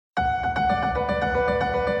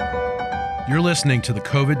You're listening to the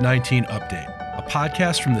COVID-19 Update, a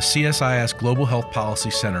podcast from the CSIS Global Health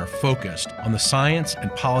Policy Center focused on the science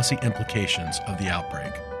and policy implications of the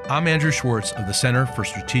outbreak. I'm Andrew Schwartz of the Center for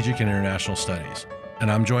Strategic and International Studies,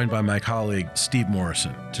 and I'm joined by my colleague Steve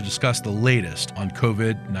Morrison to discuss the latest on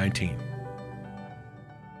COVID-19.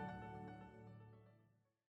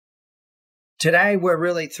 Today, we're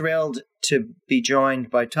really thrilled to be joined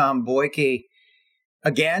by Tom Bollyky.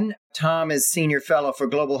 Again, Tom is Senior Fellow for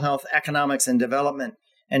Global Health Economics and Development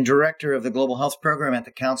and Director of the Global Health Program at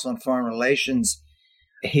the Council on Foreign Relations.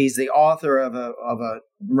 He's the author of a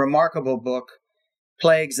remarkable book,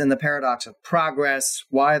 Plagues and the Paradox of Progress,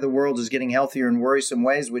 Why the World is Getting Healthier in Worrisome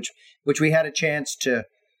Ways, which we had a chance to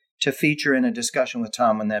feature in a discussion with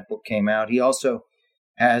Tom when that book came out. He also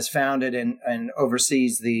has founded and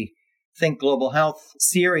oversees the Think Global Health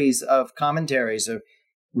series of commentaries, a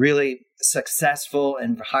really successful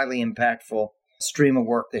and highly impactful stream of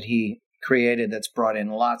work that he created that's brought in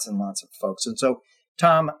lots and lots of folks. And so,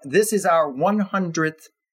 Tom, this is our 100th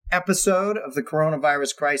episode of the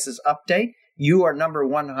Coronavirus Crisis Update. You are number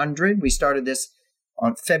 100. We started this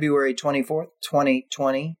on February 24th,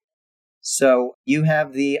 2020. So you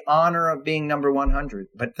have the honor of being number 100.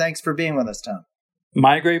 But thanks for being with us, Tom.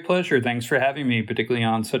 My great pleasure. Thanks for having me, particularly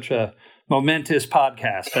on such a momentous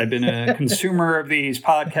podcast. I've been a consumer of these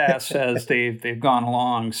podcasts as they've gone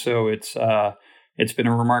along, so it's been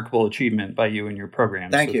a remarkable achievement by you and your program.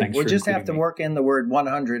 Thank you. We'll just have to work in the word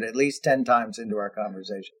 100 at least 10 times into our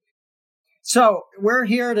conversation. So we're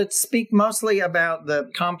here to speak mostly about the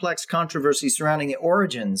complex controversy surrounding the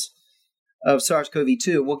origins of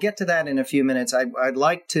SARS-CoV-2. We'll get to that in a few minutes. I'd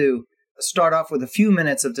like to start off with a few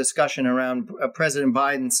minutes of discussion around President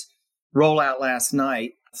Biden's rollout last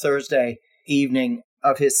night, Thursday evening,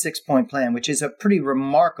 of his six-point plan, which is a pretty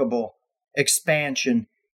remarkable expansion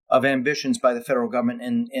of ambitions by the federal government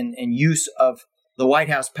and use of the White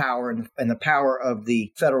House power and the power of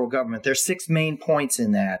the federal government. There's six main points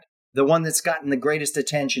in that. The one that's gotten the greatest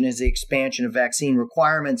attention is the expansion of vaccine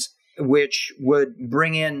requirements, which would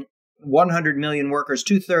bring in 100 million workers,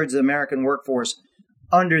 two-thirds of the American workforce,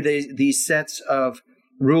 under these sets of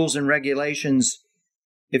rules and regulations.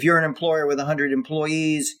 If you're an employer with 100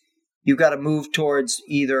 employees, you've got to move towards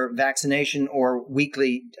either vaccination or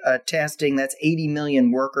weekly testing. That's 80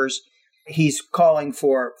 million workers. He's calling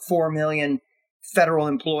for 4 million federal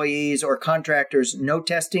employees or contractors, no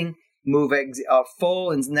testing, move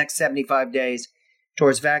full in the next 75 days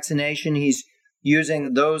towards vaccination. He's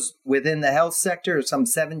using those within the health sector, some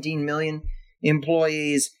 17 million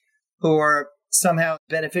employees who are somehow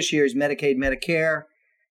beneficiaries, Medicaid, Medicare,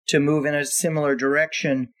 to move in a similar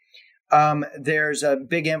direction. There's a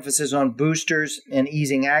big emphasis on boosters and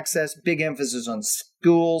easing access, big emphasis on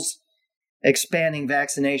schools, expanding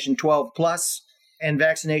vaccination 12 plus, and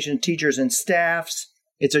vaccination of teachers and staffs.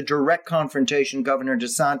 It's a direct confrontation, Governor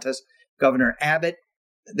DeSantis, Governor Abbott.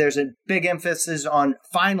 There's a big emphasis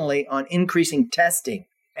finally on increasing testing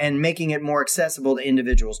and making it more accessible to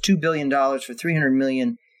individuals. $2 billion for 300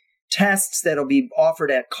 million tests that'll be offered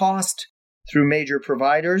at cost through major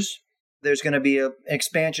providers. There's going to be an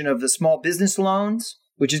expansion of the small business loans,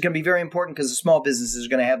 which is going to be very important because the small businesses are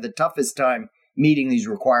going to have the toughest time meeting these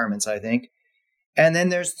requirements, I think. And then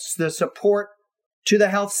there's the support to the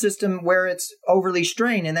health system where it's overly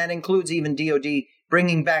strained, and that includes even DOD,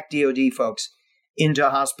 bringing back DOD folks into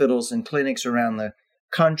hospitals and clinics around the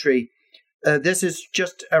country. This is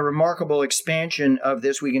just a remarkable expansion of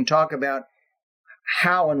this. We can talk about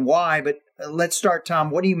how and why, but let's start,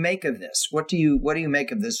 Tom. What do you make of this? What do you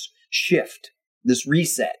make of this shift, this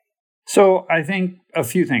reset? So I think a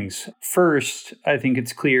few things. First, I think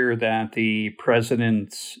it's clear that the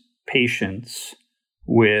president's patience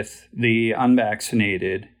with the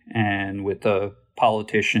unvaccinated and with the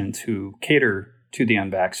politicians who cater to the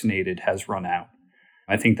unvaccinated has run out.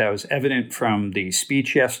 I think that was evident from the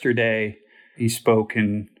speech yesterday. He spoke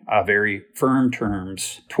in very firm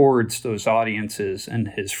terms towards those audiences and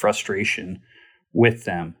his frustration with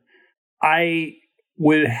them. I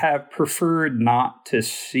would have preferred not to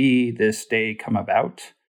see this day come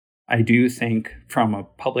about. I do think from a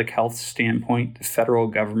public health standpoint, the federal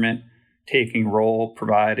government taking role,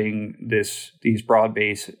 providing these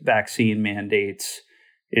broad-based vaccine mandates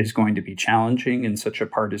is going to be challenging in such a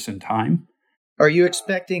partisan time. Are you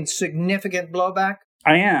expecting significant blowback?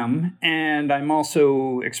 I am, and I'm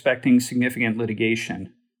also expecting significant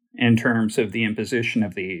litigation in terms of the imposition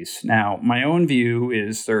of these. Now, my own view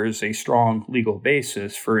is there's a strong legal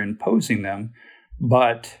basis for imposing them,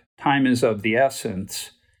 but time is of the essence,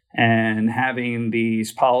 and having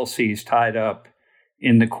these policies tied up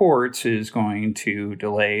in the courts is going to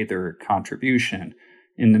delay their contribution.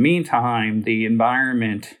 In the meantime, the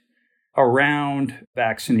environment around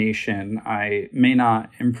vaccination may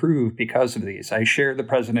not improve because of these. I share the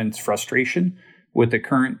president's frustration with the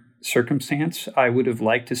current circumstance. I would have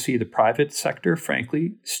liked to see the private sector,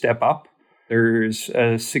 frankly, step up. There's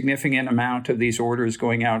a significant amount of these orders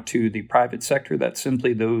going out to the private sector that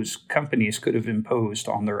simply those companies could have imposed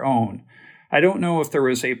on their own. I don't know if there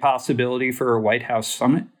was a possibility for a White House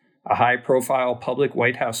summit, a high-profile public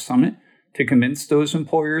White House summit, to convince those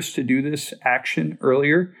employers to do this action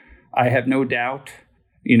earlier. I have no doubt,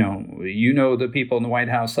 you know the people in the White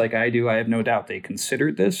House like I do, I have no doubt they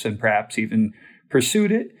considered this and perhaps even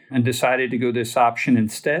pursued it and decided to go this option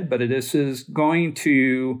instead. But this is going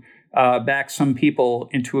to back some people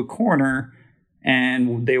into a corner,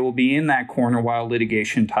 and they will be in that corner while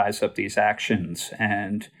litigation ties up these actions.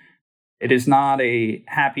 And it is not a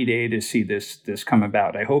happy day to see this come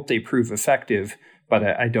about. I hope they prove effective, but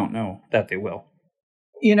I don't know that they will.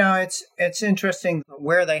 It's interesting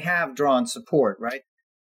where they have drawn support, right?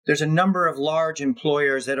 There's a number of large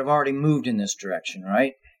employers that have already moved in this direction,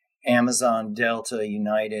 right? Amazon, Delta,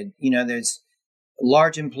 United. There's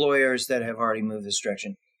large employers that have already moved this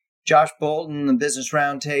direction. Josh Bolton, the Business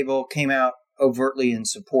Roundtable, came out overtly in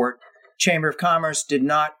support. Chamber of Commerce did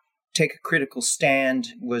not take a critical stand,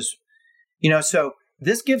 so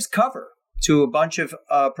this gives cover to a bunch of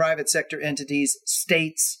private sector entities,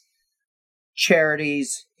 states,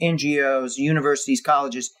 charities, NGOs, universities,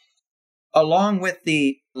 colleges, along with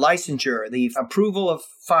the licensure, the approval of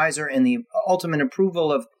Pfizer and the ultimate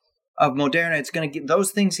approval of Moderna. It's going to give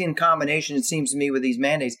those things in combination, it seems to me, with these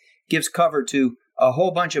mandates, gives cover to a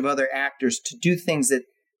whole bunch of other actors to do things that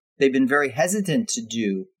they've been very hesitant to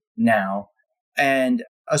do now. And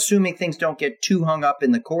assuming things don't get too hung up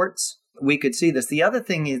in the courts, we could see this. The other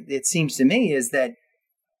thing, it seems to me, is that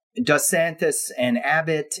DeSantis and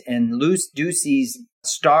Abbott and Ducey's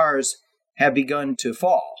stars have begun to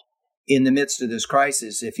fall in the midst of this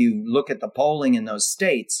crisis. If you look at the polling in those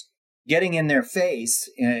states, getting in their face,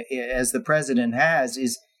 as the president has,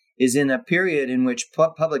 is in a period in which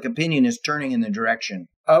public opinion is turning in the direction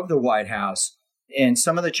of the White House. And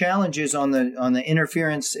some of the challenges on the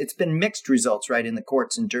interference, it's been mixed results, right, in the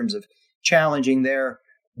courts in terms of challenging their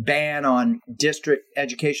ban on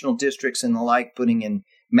educational districts and the like, putting in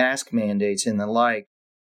mask mandates and the like.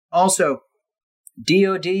 Also,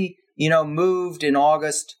 DOD, moved in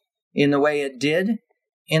August in the way it did.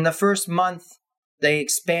 In the first month, they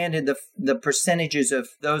expanded the percentages of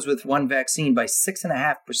those with one vaccine by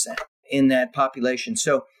 6.5% in that population.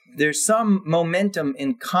 So there's some momentum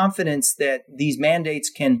and confidence that these mandates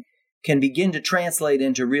can begin to translate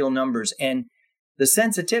into real numbers. And the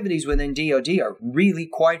sensitivities within DOD are really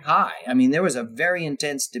quite high. I mean, there was a very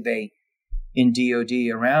intense debate in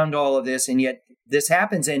DOD around all of this, and yet this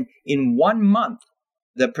happens, and in 1 month,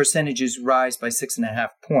 the percentages rise by 6.5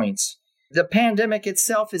 points. The pandemic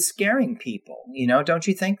itself is scaring people. Don't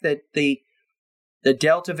you think that the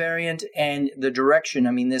Delta variant and the direction,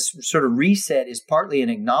 this sort of reset is partly an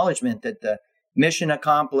acknowledgement that the mission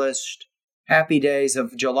accomplished, happy days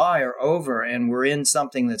of July are over, and we're in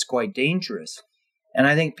something that's quite dangerous. And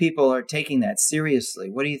I think people are taking that seriously.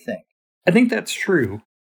 What do you think? I think that's true.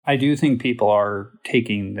 I do think people are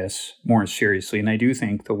taking this more seriously, and I do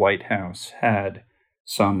think the White House had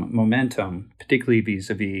some momentum, particularly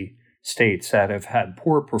vis-a-vis states that have had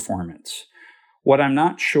poor performance. What I'm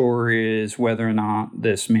not sure is whether or not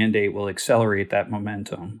this mandate will accelerate that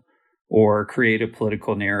momentum or create a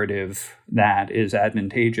political narrative that is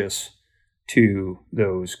advantageous to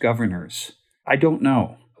those governors. I don't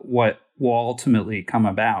know what will ultimately come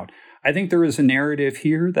about. I think there is a narrative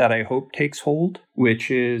here that I hope takes hold, which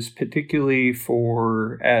is particularly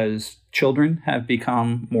for as children have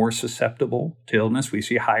become more susceptible to illness. We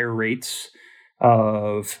see higher rates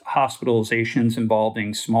of hospitalizations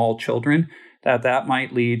involving small children, that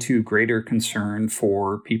might lead to greater concern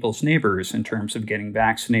for people's neighbors in terms of getting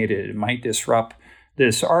vaccinated. It might disrupt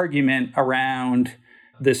this argument around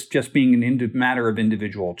this just being a matter of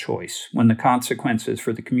individual choice when the consequences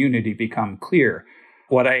for the community become clear.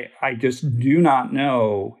 What I just do not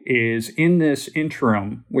know is in this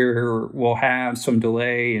interim where we'll have some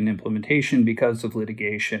delay in implementation because of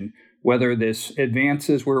litigation, whether this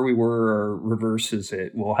advances where we were or reverses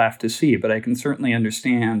it, we'll have to see. But I can certainly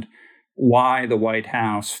understand why the White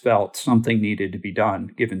House felt something needed to be done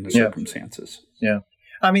given the circumstances. Yeah.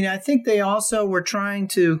 I think they also were trying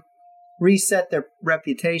to reset their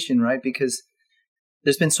reputation, right? Because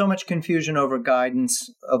there's been so much confusion over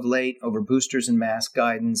guidance of late, over boosters and mask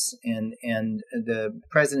guidance, and the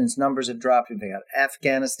president's numbers have dropped. We've got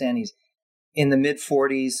Afghanistan. He's in the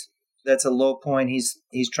mid-40s. That's a low point.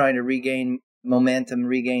 He's trying to regain momentum,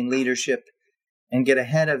 regain leadership, and get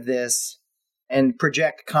ahead of this and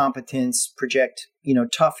project competence, project,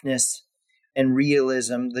 toughness and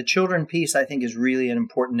realism. The children piece, I think, is really an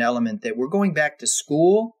important element that we're going back to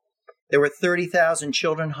school. There were 30,000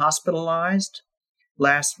 children hospitalized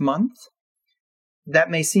last month.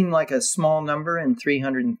 That may seem like a small number in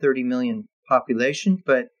 330 million population,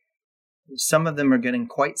 but some of them are getting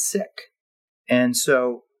quite sick. And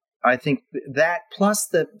so I think that plus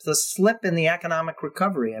the slip in the economic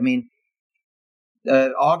recovery. I mean,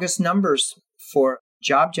 August numbers for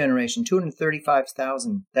job generation,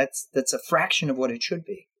 235,000. That's a fraction of what it should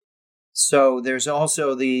be. So there's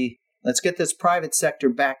also let's get this private sector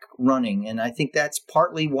back running. And I think that's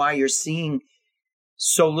partly why you're seeing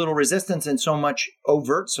so little resistance and so much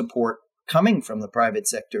overt support coming from the private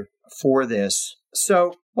sector for this.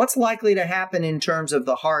 So what's likely to happen in terms of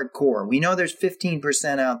the hardcore? We know there's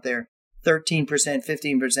 15% out there, 13%,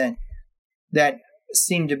 15% that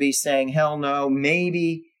seem to be saying, hell no,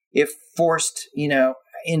 maybe if forced,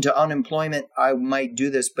 into unemployment, I might do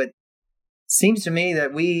this. But it seems to me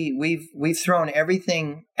that we've thrown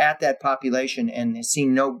everything at that population and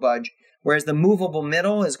seen no budge. Whereas the movable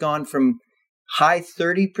middle has gone from high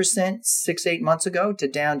 30% 6-8 months ago to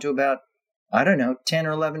down to about, 10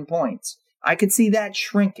 or 11 points. I could see that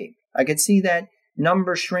shrinking. I could see that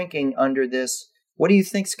number shrinking under this. What do you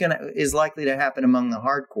think is likely to happen among the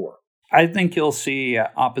hardcore? I think you'll see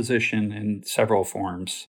opposition in several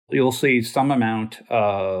forms. You'll see some amount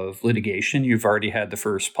of litigation. You've already had the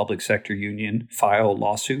first public sector union file a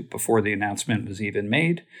lawsuit before the announcement was even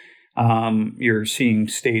made. You're seeing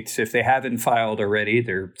states, if they haven't filed already,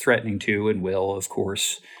 they're threatening to and will, of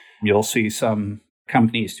course. You'll see some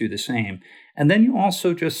companies do the same. And then you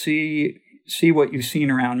also just see what you've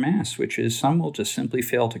seen around masks, which is some will just simply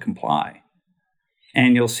fail to comply.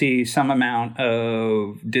 And you'll see some amount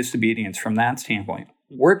of disobedience from that standpoint.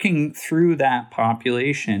 Working through that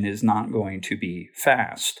population is not going to be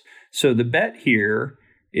fast. So the bet here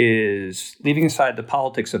is, leaving aside the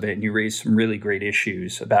politics of it, and you raised some really great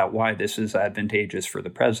issues about why this is advantageous for the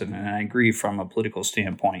president. And I agree from a political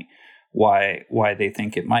standpoint why they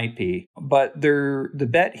think it might be. But the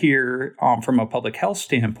bet here from a public health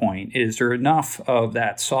standpoint is there enough of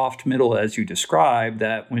that soft middle, as you described,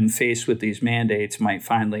 that when faced with these mandates might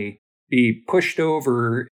finally be pushed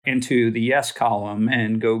over into the yes column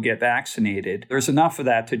and go get vaccinated. There's enough of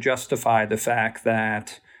that to justify the fact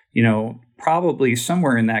that, probably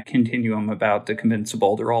somewhere in that continuum about the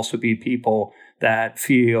convincible, there'll also be people that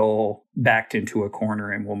feel backed into a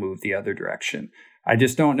corner and will move the other direction. I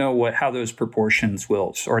just don't know how those proportions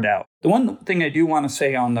will sort out. The one thing I do want to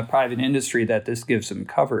say on the private industry that this gives them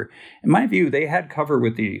cover, in my view, they had cover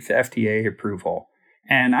with the FDA approval.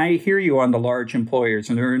 And I hear you on the large employers,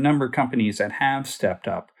 and there are a number of companies that have stepped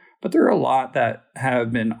up, but there are a lot that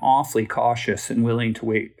have been awfully cautious and willing to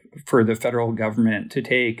wait for the federal government to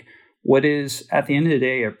take what is, at the end of the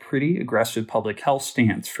day, a pretty aggressive public health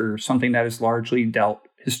stance for something that is largely dealt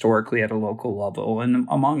historically at a local level and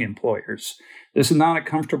among employers. This is not a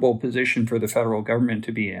comfortable position for the federal government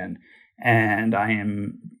to be in. And I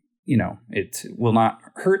am, it will not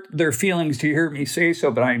hurt their feelings to hear me say so,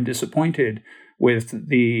 but I am disappointed with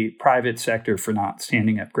the private sector for not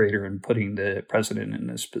standing up greater and putting the president in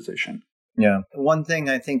this position. Yeah. One thing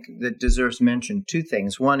I think that deserves mention, two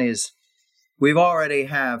things. One is we've already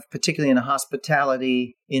have, particularly in the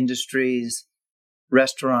hospitality industries,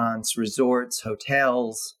 restaurants, resorts,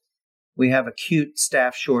 hotels, we have acute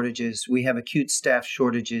staff shortages. We have acute staff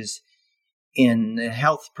shortages in the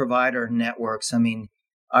health provider networks. I mean,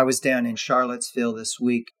 I was down in Charlottesville this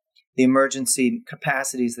week. The emergency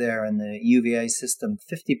capacities there in the UVA system,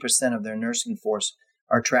 50% of their nursing force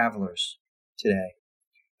are travelers today.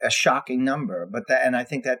 A shocking number, and I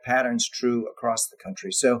think that pattern's true across the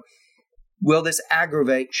country. So will this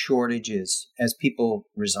aggravate shortages as people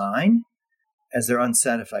resign, as they're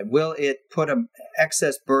unsatisfied? Will it put an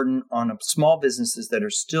excess burden on small businesses that are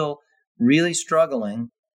still really struggling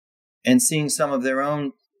and seeing some of their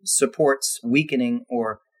own supports weakening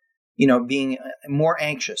or, being more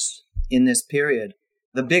anxious in this period?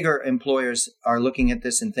 The bigger employers are looking at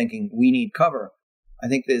this and thinking, we need cover. I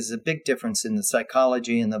think there's a big difference in the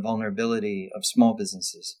psychology and the vulnerability of small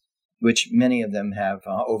businesses, which many of them have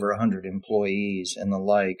over 100 employees and the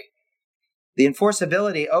like. The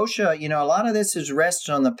enforceability, OSHA, a lot of this rests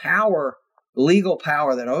on the legal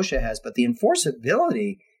power that OSHA has, but the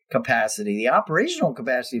enforceability capacity, the operational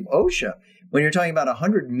capacity of OSHA, when you're talking about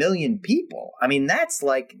 100 million people, I mean, that's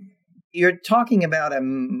like, you're talking about a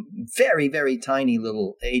very, very tiny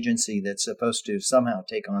little agency that's supposed to somehow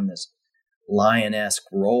take on this lioness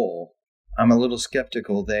role. I'm a little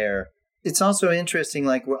skeptical there. It's also interesting,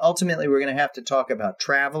 like ultimately we're going to have to talk about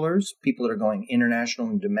travelers, people that are going international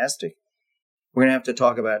and domestic. We're going to have to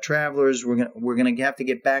talk about travelers. We're going to have to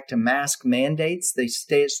get back to mask mandates. They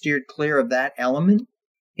steered clear of that element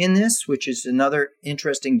in this, which is another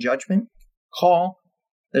interesting judgment call.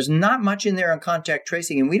 There's not much in there on contact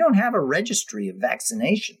tracing, and we don't have a registry of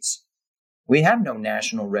vaccinations. We have no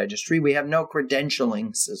national registry. We have no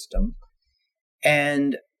credentialing system.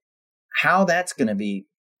 And how that's going to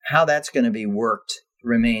be worked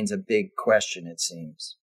remains a big question, it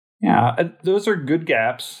seems. Yeah, those are good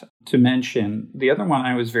gaps to mention. The other one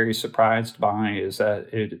I was very surprised by is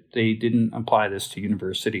that they didn't apply this to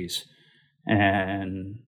universities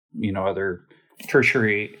and, other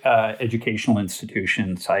tertiary educational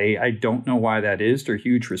institutions. I don't know why that is. They're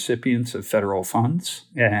huge recipients of federal funds,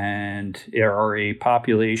 and there are a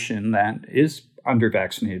population that is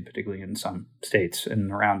under-vaccinated, particularly in some states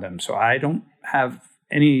and around them. So I don't have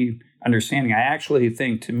any understanding. I actually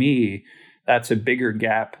think, to me, that's a bigger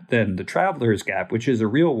gap than the traveler's gap, which is a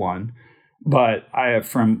real one. But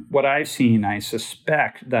from what I've seen, I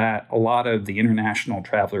suspect that a lot of the international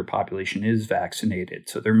traveler population is vaccinated.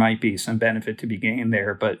 So there might be some benefit to be gained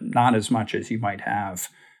there, but not as much as you might have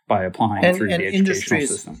by applying through the educational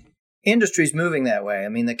system. Industry's moving that way. I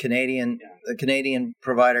mean, the Canadian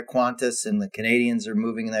provider Qantas and the Canadians are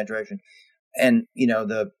moving in that direction. And,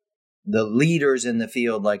 the leaders in the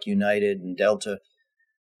field like United and Delta,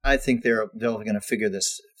 I think they're going to figure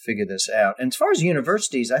this out. And as far as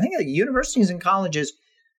universities, I think universities and colleges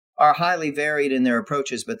are highly varied in their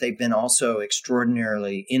approaches, but they've been also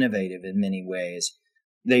extraordinarily innovative in many ways.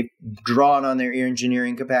 They've drawn on their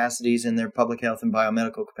engineering capacities and their public health and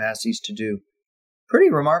biomedical capacities to do pretty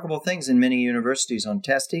remarkable things in many universities on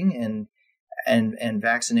testing and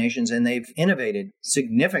vaccinations, and they've innovated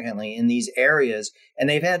significantly in these areas, and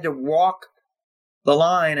they've had to walk the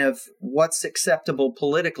line of what's acceptable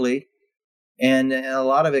politically, and a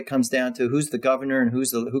lot of it comes down to who's the governor and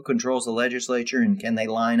who controls the legislature, and can they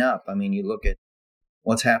line up? I mean, you look at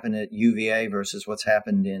what's happened at UVA versus what's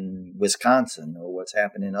happened in Wisconsin, or what's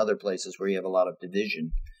happened in other places where you have a lot of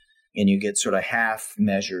division, and you get sort of half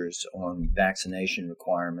measures on vaccination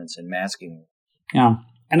requirements and masking. Yeah,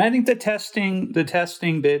 and I think the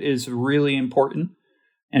testing bit is really important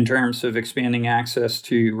in terms of expanding access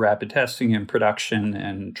to rapid testing and production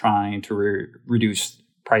and trying to reduce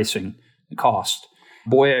pricing and cost.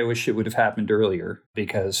 Boy, I wish it would have happened earlier,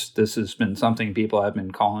 because this has been something people have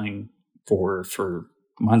been calling for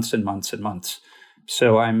months and months and months.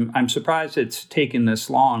 So I'm surprised it's taken this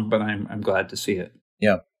long, but I'm glad to see it.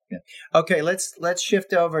 Yeah. Okay, let's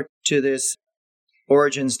shift over to this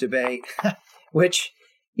origins debate, which,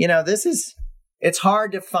 it's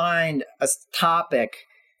hard to find a topic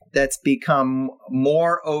that's become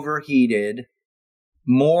more overheated,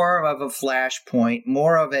 more of a flashpoint,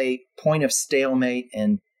 more of a point of stalemate,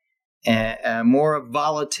 and more of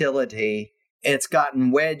volatility. It's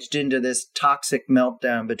gotten wedged into this toxic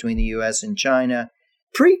meltdown between the U.S. and China.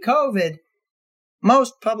 Pre-COVID,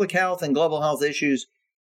 most public health and global health issues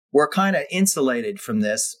were kind of insulated from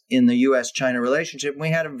this in the U.S.-China relationship. We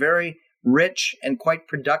had a very rich and quite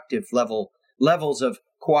productive levels of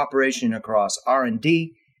cooperation across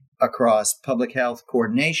R&D, across public health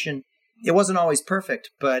coordination. It wasn't always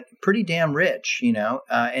perfect, but pretty damn rich,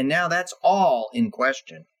 and now that's all in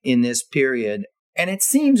question in this period. And it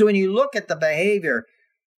seems when you look at the behavior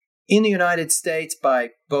in the United States by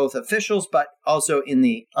both officials, but also in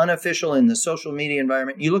the unofficial, in the social media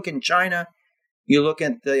environment, you look in China, you look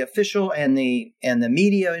at the official and the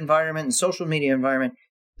media environment and social media environment,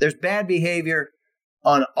 there's bad behavior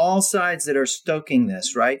on all sides that are stoking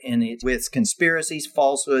this, right? And it's with conspiracies,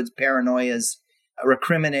 falsehoods, paranoias,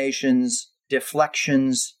 recriminations,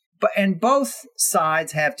 deflections. And both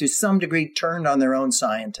sides have to some degree turned on their own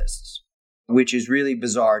scientists, which is really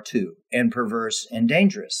bizarre too, and perverse and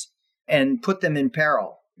dangerous, and put them in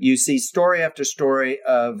peril. You see story after story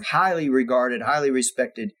of highly regarded, highly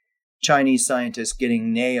respected Chinese scientists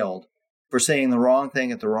getting nailed for saying the wrong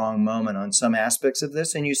thing at the wrong moment on some aspects of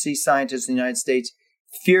this. And you see scientists in the United States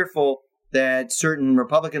fearful that certain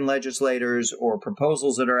Republican legislators or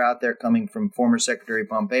proposals that are out there coming from former Secretary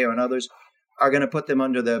Pompeo and others are going to put them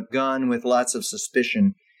under the gun with lots of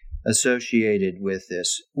suspicion associated with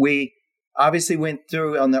this. We obviously went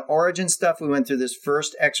through, on the origin stuff, we went through this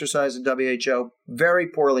first exercise of WHO, very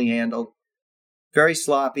poorly handled, very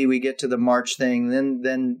sloppy. We get to the March thing.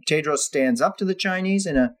 Then Tedros stands up to the Chinese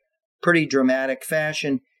in a pretty dramatic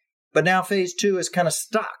fashion. But now phase 2 is kind of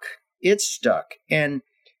stuck. It's stuck. And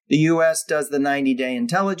the U.S. does the 90-day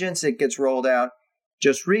intelligence. It gets rolled out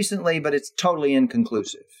just recently, but it's totally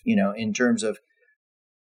inconclusive, in terms of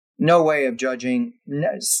no way of judging,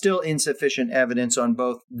 still insufficient evidence on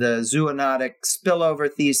both the zoonotic spillover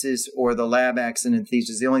thesis or the lab accident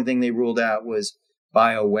thesis. The only thing they ruled out was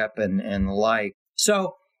bioweapon and the like.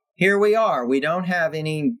 So here we are. We don't have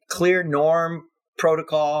any clear norm,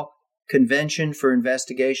 protocol, convention for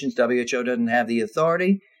investigations. WHO doesn't have the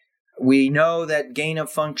authority. We know that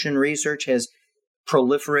gain-of-function research has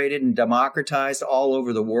proliferated and democratized all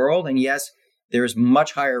over the world. And yes, there's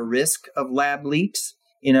much higher risk of lab leaks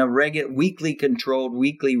in a weakly controlled,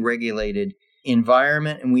 weakly regulated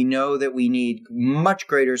environment. And we know that we need much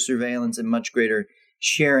greater surveillance and much greater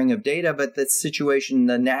sharing of data. But the situation,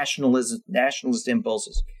 the nationalist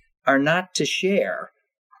impulses are not to share.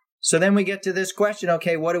 So then we get to this question,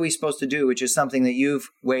 okay, what are we supposed to do? Which is something that you've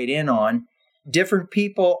weighed in on. Different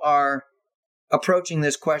people are approaching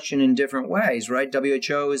this question in different ways, right?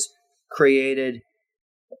 WHO has created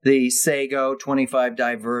the SAGO, 25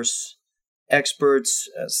 diverse experts,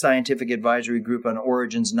 scientific advisory group on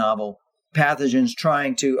origins novel pathogens,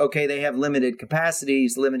 trying to, okay, they have limited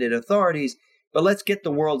capacities, limited authorities, but let's get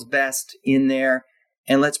the world's best in there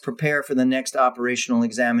and let's prepare for the next operational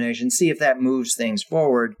examination, see if that moves things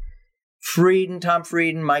forward. Tom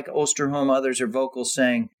Frieden, Mike Osterholm, others are vocal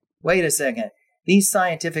saying, wait a second, these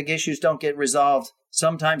scientific issues don't get resolved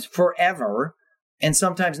sometimes forever and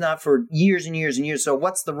sometimes not for years and years and years. So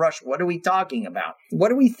what's the rush? What are we talking about? What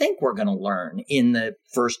do we think we're going to learn in the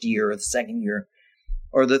first year or the second year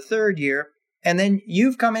or the third year? And then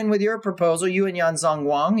you've come in with your proposal, you and Yanzhong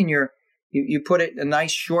Wang, and you put it a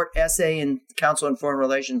nice short essay in Council on Foreign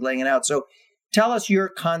Relations laying it out. So tell us your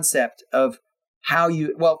concept of how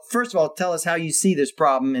first of all, tell us how you see this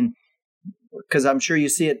problem, and because I'm sure you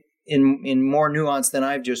see it in more nuance than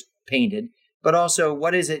I've just painted, but also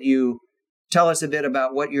what is it you tell us a bit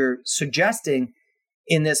about what you're suggesting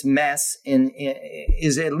in this mess, and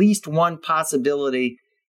is at least one possibility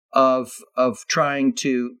of trying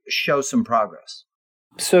to show some progress.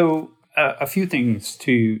 So a few things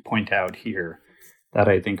to point out here that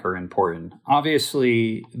I think are important.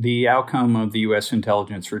 Obviously, the outcome of the U.S.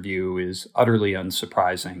 intelligence review is utterly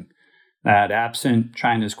unsurprising. That absent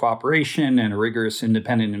China's cooperation and a rigorous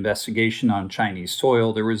independent investigation on Chinese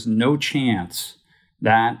soil, there was no chance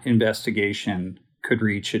that investigation could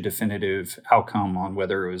reach a definitive outcome on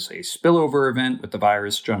whether it was a spillover event with the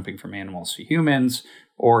virus jumping from animals to humans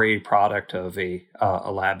or a product of a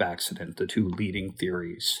lab accident, the two leading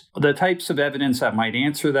theories. The types of evidence that might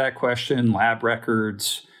answer that question, lab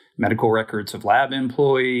records, medical records of lab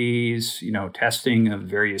employees, testing of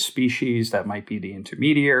various species that might be the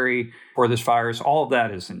intermediary for this virus, all of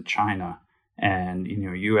that is in China. And,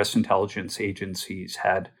 U.S. intelligence agencies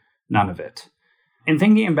had none of it. In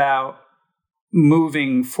thinking about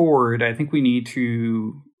moving forward, I think we need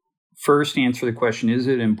to first answer the question, is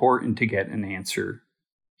it important to get an answer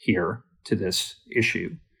here to this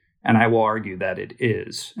issue? And I will argue that it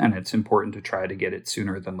is, and it's important to try to get it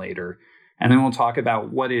sooner than later. And then we'll talk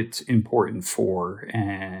about what it's important for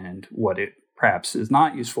and what it perhaps is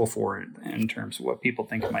not useful for in terms of what people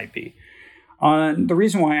think it might be. The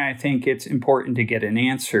reason why I think it's important to get an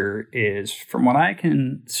answer is, from what I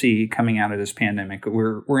can see coming out of this pandemic,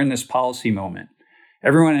 we're in this policy moment.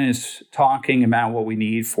 Everyone is talking about what we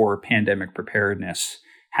need for pandemic preparedness,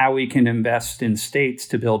 how we can invest in states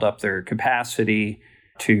to build up their capacity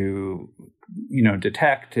to,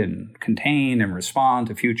 detect and contain and respond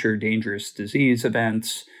to future dangerous disease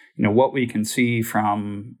events, what we can see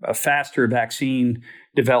from a faster vaccine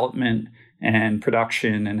development and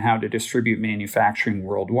production and how to distribute manufacturing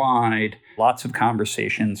worldwide, lots of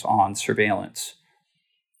conversations on surveillance.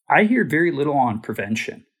 I hear very little on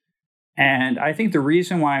prevention. And I think the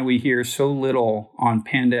reason why we hear so little on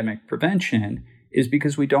pandemic prevention is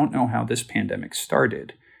because we don't know how this pandemic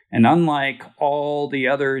started. And unlike all the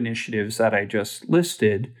other initiatives that I just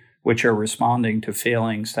listed, which are responding to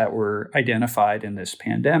failings that were identified in this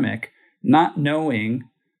pandemic, not knowing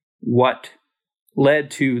what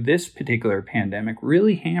led to this particular pandemic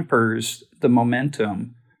really hampers the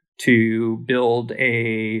momentum to build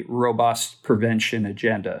a robust prevention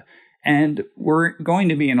agenda. And we're going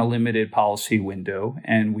to be in a limited policy window,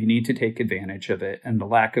 and we need to take advantage of it. And the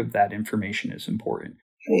lack of that information is important.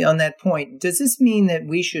 On that point, does this mean that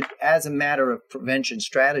we should, as a matter of prevention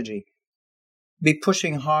strategy, be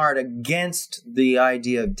pushing hard against the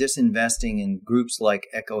idea of disinvesting in groups like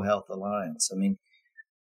EcoHealth Alliance? I mean,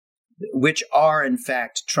 which are, in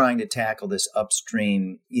fact, trying to tackle this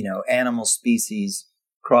upstream, animal species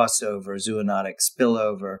crossover, zoonotic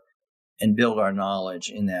spillover, and build our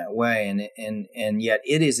knowledge in that way. And yet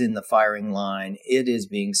it is in the firing line. It is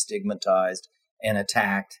being stigmatized and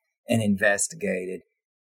attacked and investigated.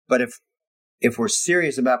 But if we're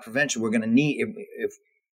serious about prevention, we're going to need,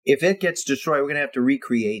 if it gets destroyed, we're going to have to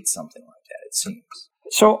recreate something like that, it seems.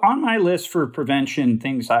 So on my list for prevention,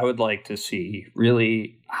 things I would like to see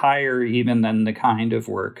really higher even than the kind of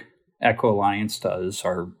work Echo Alliance does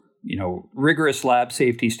are, rigorous lab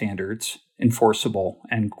safety standards, enforceable,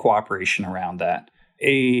 and cooperation around that.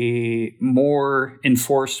 A more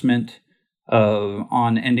enforcement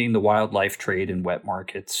on ending the wildlife trade in wet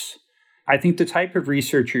markets. I think the type of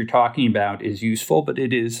research you're talking about is useful, but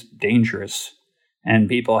it is dangerous. And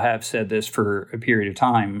people have said this for a period of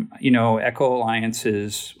time. Echo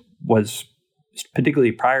Alliances was,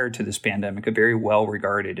 particularly prior to this pandemic, a very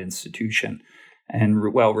well-regarded institution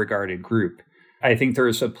and well-regarded group. I think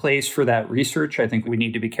there's a place for that research. I think we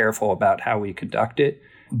need to be careful about how we conduct it.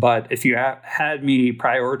 But if you had me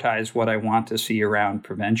prioritize what I want to see around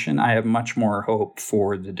prevention, I have much more hope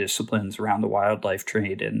for the disciplines around the wildlife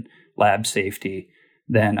trade and lab safety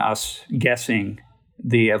than us guessing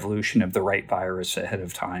the evolution of the right virus ahead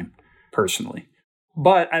of time, personally.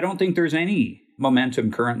 But I don't think there's any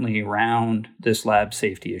momentum currently around this lab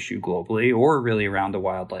safety issue globally or really around the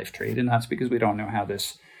wildlife trade, and that's because we don't know how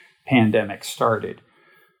this pandemic started.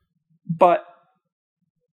 But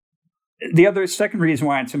the second reason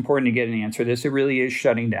why it's important to get an answer to this, it really is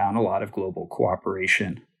shutting down a lot of global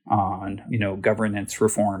cooperation on, governance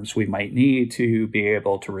reforms we might need to be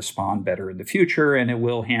able to respond better in the future. And it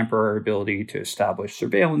will hamper our ability to establish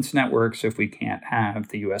surveillance networks if we can't have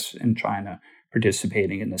the U.S. and China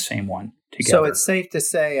participating in the same one together. So it's safe to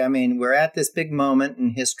say, we're at this big moment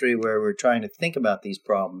in history where we're trying to think about these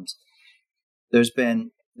problems. There's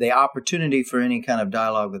been the opportunity for any kind of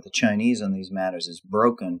dialogue with the Chinese on these matters is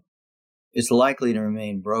broken. It's likely to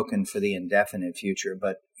remain broken for the indefinite future,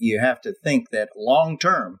 but you have to think that long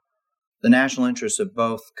term, the national interests of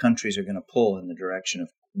both countries are going to pull in the direction of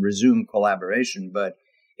resumed collaboration, but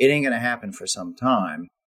it ain't going to happen for some time.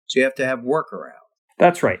 So you have to have workaround.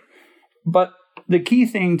 That's right. But the key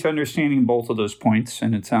thing to understanding both of those points,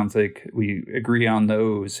 and it sounds like we agree on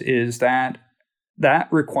those, is that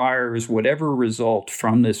requires whatever result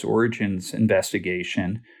from this origins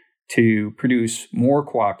investigation to produce more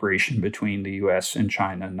cooperation between the U.S. and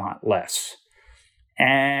China, not less.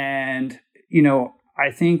 And, I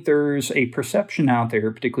think there's a perception out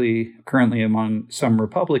there, particularly currently among some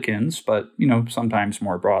Republicans, but, sometimes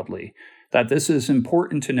more broadly, that this is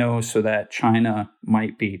important to know so that China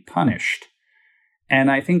might be punished. And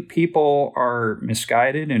I think people are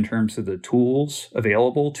misguided in terms of the tools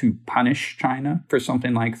available to punish China for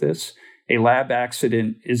something like this. A lab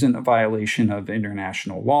accident isn't a violation of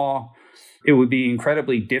international law. It would be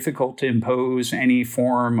incredibly difficult to impose any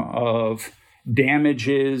form of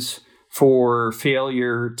damages for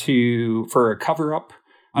failure for a cover-up.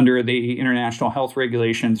 Under the international health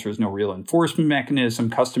regulations, there's no real enforcement mechanism.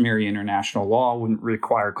 Customary international law wouldn't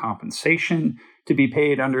require compensation to be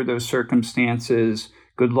paid under those circumstances.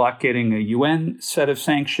 Good luck getting a UN set of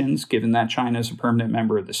sanctions, given that China is a permanent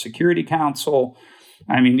member of the Security Council.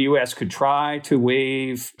 The U.S. could try to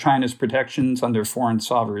waive China's protections under Foreign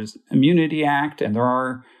Sovereign Immunity Act, and there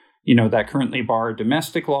are, that currently bar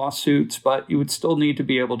domestic lawsuits, but you would still need to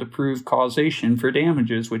be able to prove causation for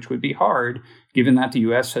damages, which would be hard, given that the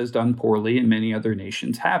U.S. has done poorly and many other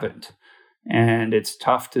nations haven't. And it's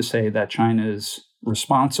tough to say that China is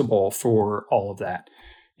responsible for all of that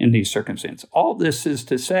in these circumstances. All this is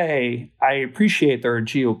to say, I appreciate there are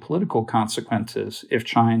geopolitical consequences if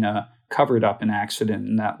China covered up an accident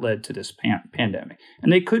and that led to this pandemic.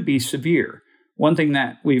 And they could be severe. One thing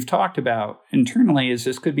that we've talked about internally is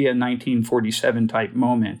this could be a 1947 type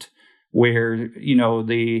moment where,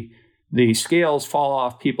 the scales fall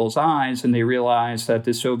off people's eyes and they realize that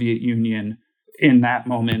the Soviet Union in that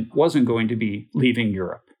moment wasn't going to be leaving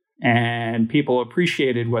Europe. And people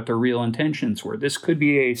appreciated what their real intentions were. This could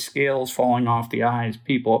be a scales falling off the eyes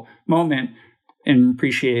moment in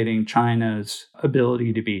appreciating China's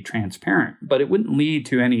ability to be transparent. But it wouldn't lead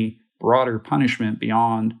to any broader punishment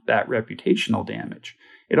beyond that reputational damage.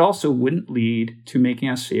 It also wouldn't lead to making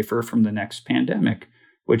us safer from the next pandemic,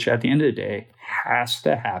 which at the end of the day has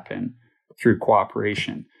to happen through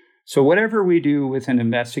cooperation. So whatever we do with an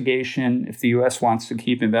investigation, if the U.S. wants to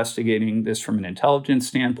keep investigating this from an intelligence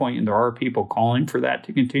standpoint, and there are people calling for that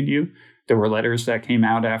to continue, there were letters that came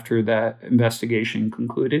out after that investigation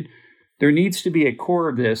concluded, there needs to be a core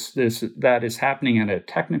of this that is happening at a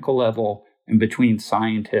technical level and between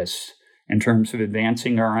scientists in terms of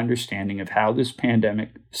advancing our understanding of how this pandemic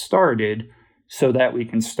started so that we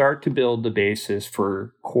can start to build the basis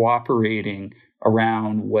for cooperating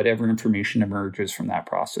around whatever information emerges from that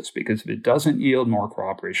process. Because if it doesn't yield more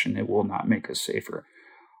cooperation, it will not make us safer.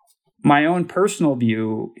 My own personal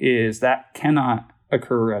view is that cannot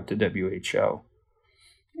occur at the WHO.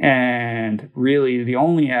 And really, the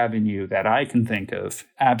only avenue that I can think of,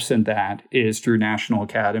 absent that, is through national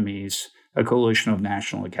academies, a coalition of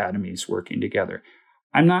national academies working together.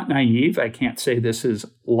 I'm not naive. I can't say this is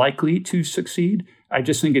likely to succeed. I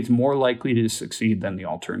just think it's more likely to succeed than the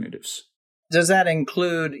alternatives. Does that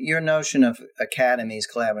include your notion of academies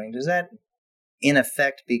collaborating? Does that, in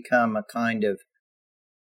effect, become a kind of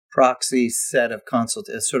proxy set of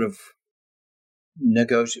sort of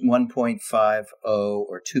negotiate 1.50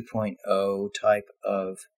 or 2.0 type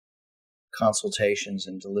of consultations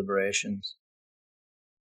and deliberations?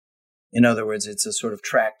 In other words, it's a sort of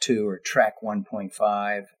track 2 or track 1.5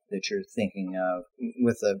 that you're thinking of,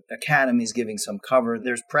 with the academies giving some cover.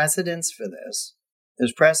 There's precedents for this.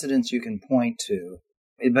 There's precedents you can point to.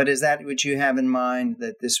 But is that what you have in mind,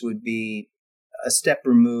 that this would be a step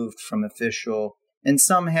removed from official? And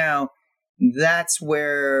somehow that's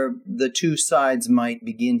where the two sides might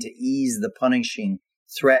begin to ease the punishing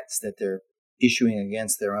threats that they're issuing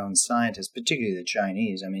against their own scientists, particularly the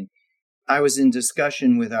Chinese. I mean, I was in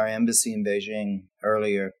discussion with our embassy in Beijing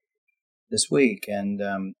earlier this week, and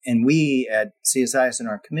we at CSIS and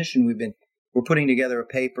our commission, we're putting together a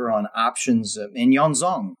paper on options, and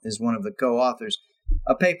Yanzong is one of the co-authors,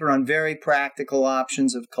 a paper on very practical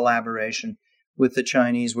options of collaboration with the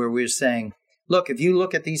Chinese, where we're saying, look, if you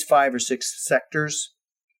look at these 5 or 6 sectors,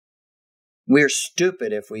 we're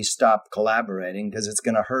stupid if we stop collaborating because it's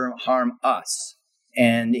going to harm us.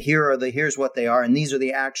 And here's what they are, and these are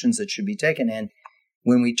the actions that should be taken. And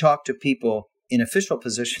when we talk to people in official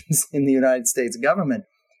positions in the United States government,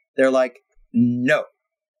 they're like, no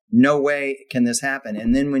way can this happen.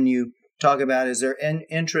 And then when you talk about, is there an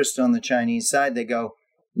interest on the Chinese side, they go,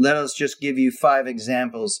 let us just give you 5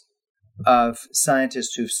 examples of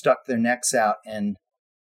scientists who've stuck their necks out and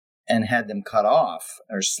had them cut off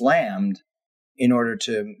or slammed in order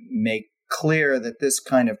to make clear that this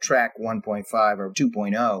kind of track 1.5 or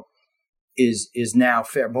 2.0 is now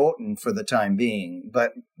verboten for the time being.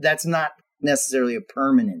 But that's not necessarily a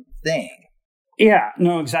permanent thing. Yeah,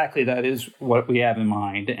 no, exactly. That is what we have in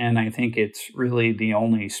mind. And I think it's really the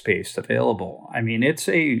only space available. I mean, it's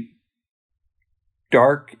a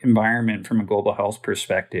dark environment from a global health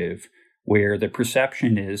perspective, where the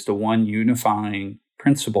perception is the one unifying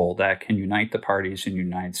principle that can unite the parties in the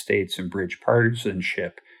United States and bridge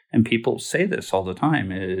partisanship, and people say this all the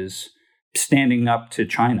time, is standing up to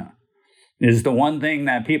China. Is the one thing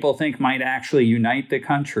that people think might actually unite the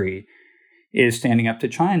country is standing up to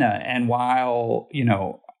China. And while,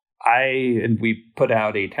 we put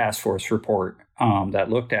out a task force report that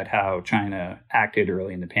looked at how China acted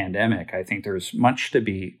early in the pandemic, I think there's much to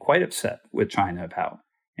be quite upset with China about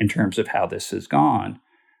in terms of how this has gone.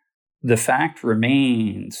 The fact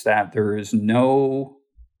remains that there is no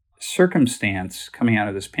circumstance coming out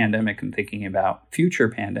of this pandemic and thinking about future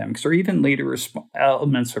pandemics or even later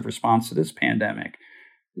elements of response to this pandemic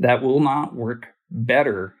that will not work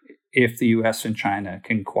better if the U.S. and China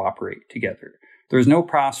can cooperate together. There's no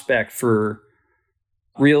prospect for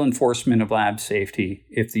real enforcement of lab safety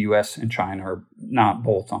if the U.S. and China are not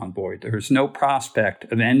both on board. There's no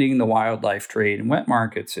prospect of ending the wildlife trade in wet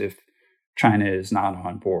markets if China is not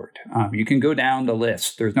on board. You can go down the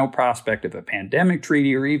list. There's no prospect of a pandemic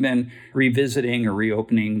treaty or even revisiting or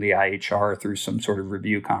reopening the IHR through some sort of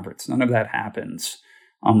review conference. None of that happens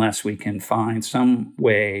unless we can find some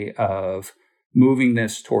way of moving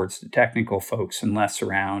this towards the technical folks and less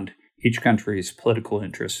around each country's political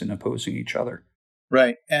interests in opposing each other.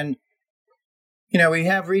 Right. And, we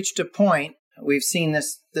have reached a point, we've seen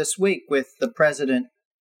this week with the President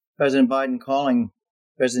Biden calling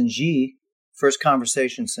President Xi, first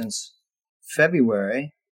conversation since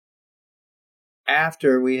February,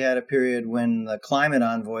 after we had a period when the climate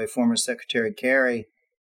envoy, former Secretary Kerry,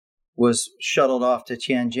 was shuttled off to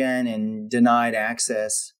Tianjin and denied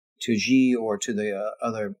access to Xi or to the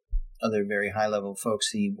other very high-level folks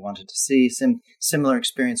he wanted to see. Similar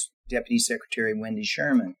experience, Deputy Secretary Wendy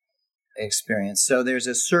Sherman experienced. So there's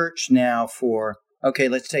a search now for, okay,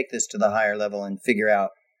 let's take this to the higher level and figure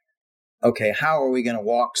out, okay, how are we going to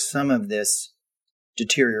walk some of this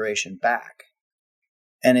deterioration back?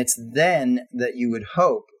 And it's then that you would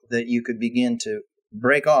hope that you could begin to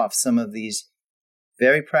break off some of these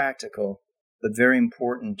very practical but very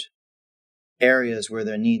important areas where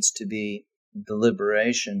there needs to be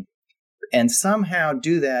deliberation, and somehow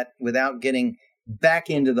do that without getting back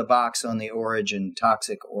into the box on the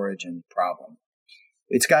toxic origin problem.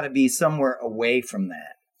 It's got to be somewhere away from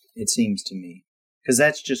that, it seems to me, because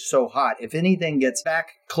that's just so hot. If anything gets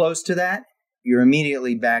back close to that, you're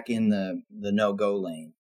immediately back in the no-go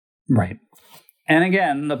lane. Right. And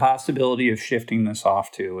again, the possibility of shifting this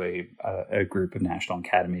off to a group of national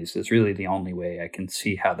academies is really the only way I can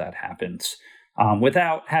see how that happens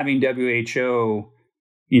without having WHO,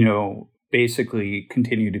 basically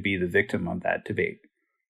continue to be the victim of that debate,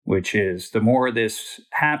 which is the more this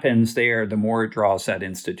happens there, the more it draws that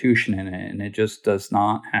institution in it. And it just does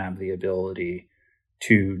not have the ability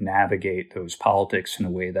to navigate those politics in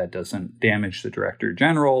a way that doesn't damage the Director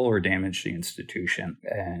General or damage the institution.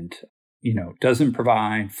 And doesn't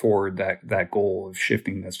provide for that goal of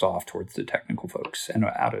shifting this off towards the technical folks and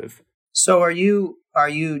out of. So are you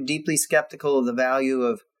deeply skeptical of the value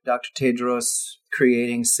of Dr. Tedros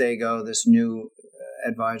creating SAGO, this new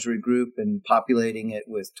advisory group, and populating it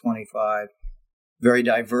with 25 very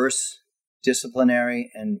diverse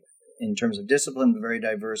disciplinary and in terms of discipline, but very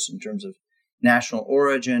diverse in terms of national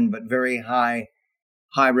origin, but very high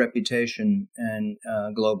reputation and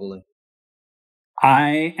globally?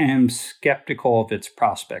 I am skeptical of its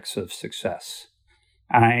prospects of success.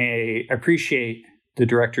 I appreciate the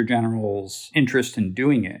Director General's interest in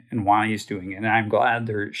doing it and why he's doing it. And I'm glad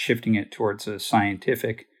they're shifting it towards a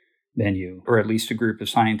scientific venue, or at least a group of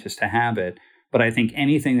scientists to have it. But I think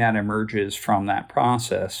anything that emerges from that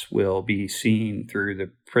process will be seen through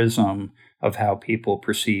the prism of how people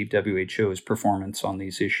perceive WHO's performance on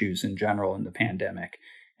these issues in general in the pandemic.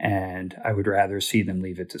 And I would rather see them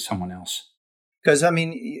leave it to someone else. Because,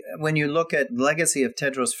 when you look at the legacy of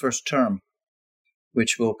Tedros' first term,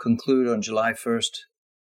 which will conclude on July 1st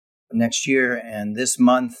next year, and this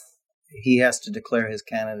month he has to declare his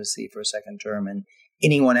candidacy for a second term, and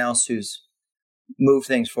anyone else who's moved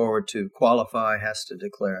things forward to qualify has to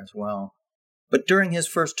declare as well. But during his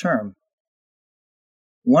first term,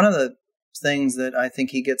 one of the things that I think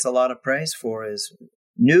he gets a lot of praise for is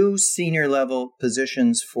new senior level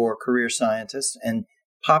positions for career scientists and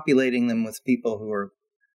populating them with people who are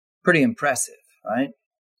pretty impressive, right?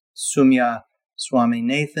 Soumya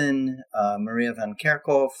Swaminathan, Maria van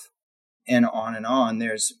Kerkhove, and on and on.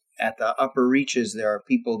 There's at the upper reaches, there are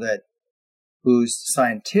people whose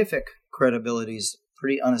scientific credibility is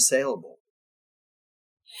pretty unassailable.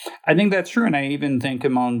 I think that's true. And I even think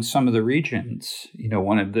among some of the regions,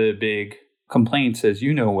 one of the big complaints, as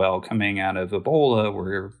you know well, coming out of Ebola,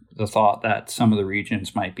 were the thought that some of the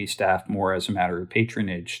regions might be staffed more as a matter of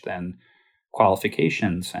patronage than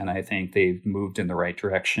qualifications. And I think they've moved in the right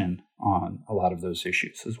direction on a lot of those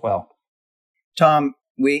issues as well. Tom,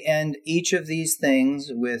 we end each of these things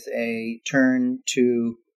with a turn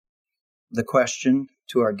to the question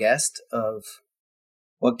to our guest of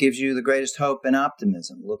what gives you the greatest hope and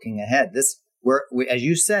optimism looking ahead. As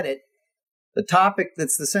you said it, the topic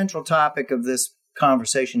that's the central topic of this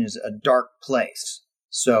conversation is a dark place.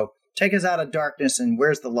 So take us out of darkness, and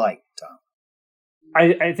where's the light, Tom?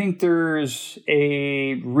 I think there's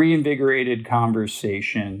a reinvigorated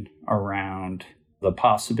conversation around the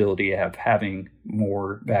possibility of having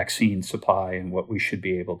more vaccine supply and what we should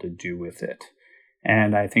be able to do with it.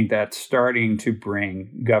 And I think that's starting to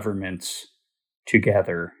bring governments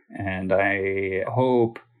together. And I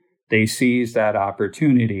hope they seize that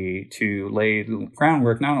opportunity to lay the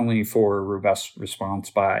groundwork not only for a robust response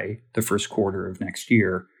by the first quarter of next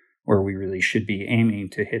year, where we really should be aiming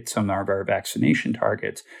to hit some of our vaccination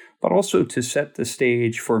targets, but also to set the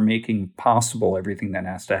stage for making possible everything that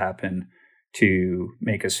has to happen to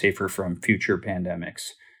make us safer from future pandemics.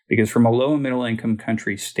 Because from a low and middle income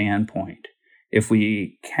country standpoint, if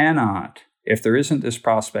there isn't this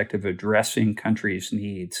prospect of addressing countries'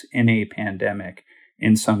 needs in a pandemic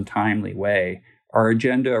in some timely way, our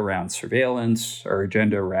agenda around surveillance, our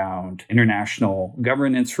agenda around international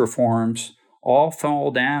governance reforms, all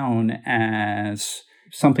fall down as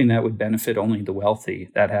something that would benefit only the wealthy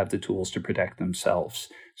that have the tools to protect themselves.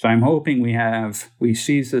 So I'm hoping we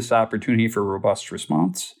seize this opportunity for robust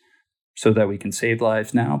response so that we can save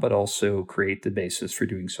lives now, but also create the basis for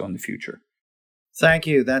doing so in the future. Thank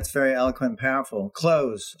you. That's very eloquent and powerful.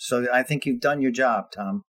 Close. So I think you've done your job,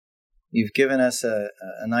 Tom. You've given us a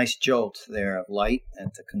nice jolt there of light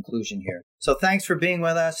at the conclusion here. So thanks for being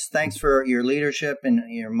with us. Thanks for your leadership and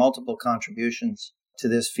your multiple contributions to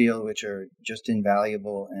this field, which are just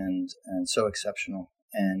invaluable and so exceptional.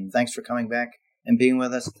 And thanks for coming back and being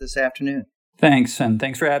with us this afternoon. Thanks. And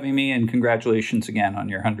thanks for having me. And congratulations again on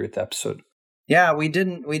your 100th episode. Yeah, we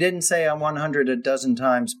didn't say I'm 100 a dozen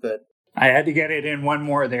times, but I had to get it in one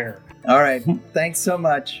more there. All right. Thanks so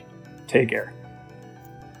much. Take care.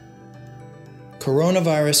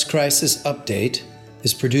 Coronavirus Crisis Update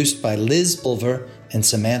is produced by Liz Bulver and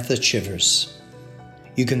Samantha Chivers.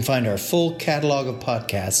 You can find our full catalog of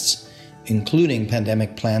podcasts, including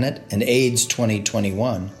Pandemic Planet and AIDS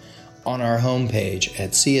 2021, on our homepage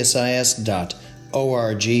at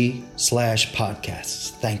csis.org/podcasts.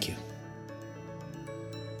 Thank you.